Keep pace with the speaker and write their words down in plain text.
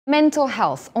Mental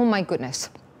health, oh my goodness.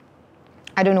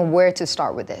 I don't know where to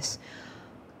start with this.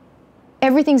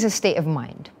 Everything's a state of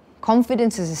mind.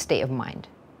 Confidence is a state of mind.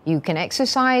 You can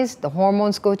exercise, the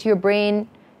hormones go to your brain,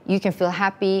 you can feel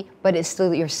happy, but it's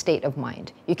still your state of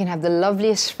mind. You can have the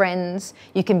loveliest friends,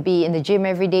 you can be in the gym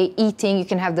every day eating, you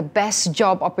can have the best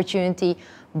job opportunity,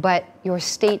 but your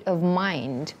state of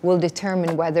mind will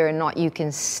determine whether or not you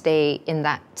can stay in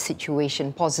that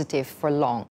situation positive for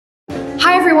long.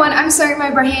 Hi everyone, I'm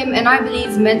Sarimah Ibrahim and I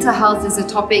believe mental health is a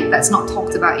topic that's not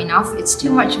talked about enough. It's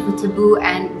too much of a taboo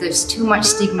and there's too much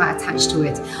stigma attached to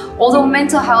it. Although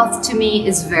mental health to me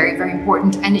is very, very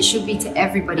important and it should be to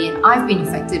everybody, and I've been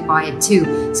affected by it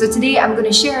too. So today I'm going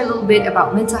to share a little bit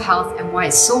about mental health and why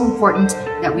it's so important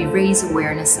that we raise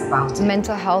awareness about it.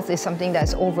 Mental health is something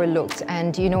that's overlooked,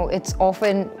 and you know, it's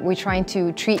often we're trying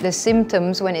to treat the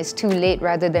symptoms when it's too late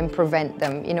rather than prevent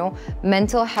them. You know,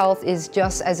 mental health is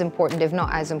just as important, if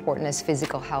not as important, as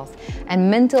physical health.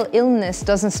 And mental illness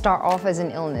doesn't start off as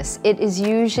an illness. It is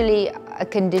usually a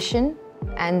condition,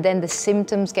 and then the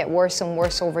symptoms get worse and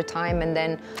worse over time, and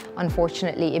then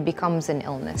unfortunately it becomes an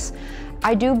illness.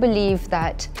 I do believe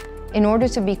that in order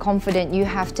to be confident, you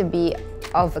have to be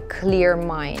of a clear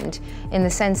mind, in the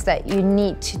sense that you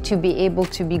need to be able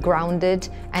to be grounded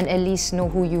and at least know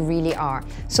who you really are.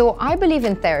 So I believe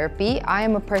in therapy. I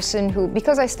am a person who,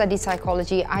 because I studied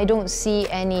psychology, I don't see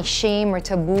any shame or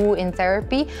taboo in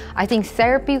therapy. I think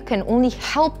therapy can only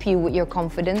help you with your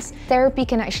confidence. Therapy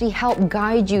can actually help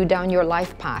guide you down your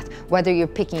life path, whether you're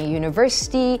picking a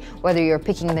university, whether you're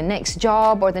picking the next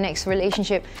job or the next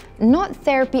relationship. Not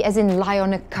therapy as in lie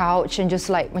on a couch and just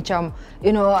like, macam,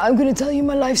 you know, I'm gonna tell you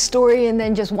my life story and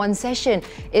then just one session.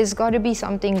 It's got to be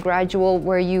something gradual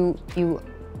where you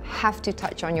have to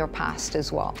touch on your past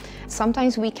as well.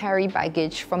 Sometimes we carry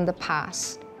baggage from the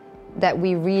past that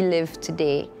we relive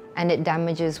today, and it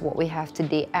damages what we have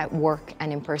today at work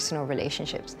and in personal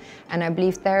relationships. And I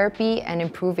believe therapy and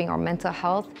improving our mental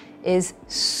health is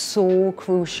so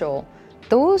crucial.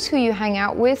 Those who you hang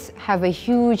out with have a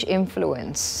huge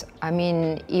influence. I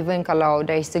mean, even kalau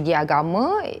dari segi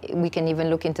agama, we can even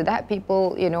look into that.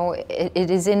 People, you know, it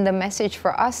is in the message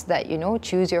for us that, you know,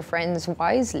 choose your friends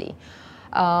wisely.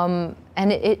 And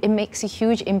it makes a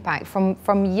huge impact.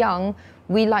 From young,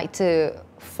 we like to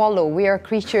follow. We are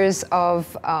creatures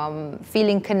of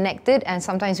feeling connected, and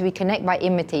sometimes we connect by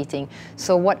imitating.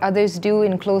 So what others do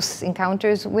in close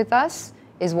encounters with us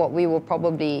is what we will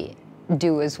probably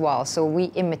do as well. So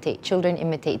we imitate, children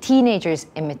imitate, teenagers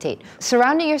imitate.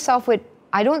 Surrounding yourself with,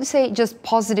 I don't say just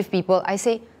positive people, I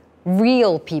say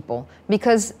real people,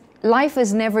 because life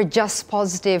is never just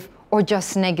positive or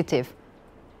just negative.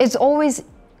 It's always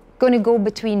going to go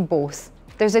between both.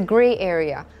 There's a gray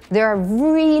area. There are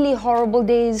really horrible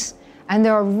days and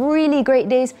there are really great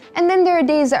days, and then there are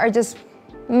days that are just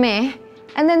meh,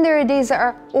 and then there are days that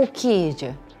are okay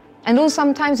je. And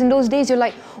sometimes in those days you're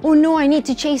like, oh no, I need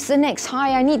to chase the next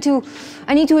high. I need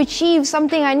to achieve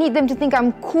something. I need them to think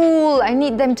I'm cool. I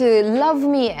need them to love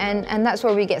me. And that's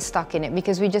where we get stuck in it,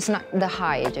 because we just not the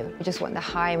high. We just want the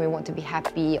high and we want to be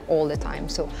happy all the time.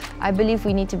 So I believe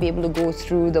we need to be able to go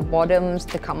through the bottoms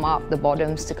to come up, the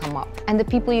bottoms to come up. And the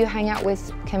people you hang out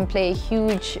with can play a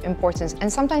huge importance.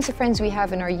 And sometimes the friends we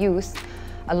have in our youth,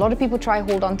 a lot of people try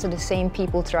hold on to the same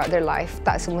people throughout their life.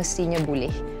 Tak semestinya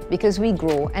boleh, because we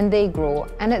grow and they grow,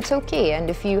 and it's okay. And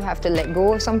if you have to let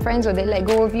go of some friends or they let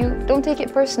go of you, don't take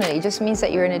it personally. It just means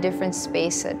that you're in a different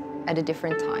space at a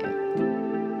different time.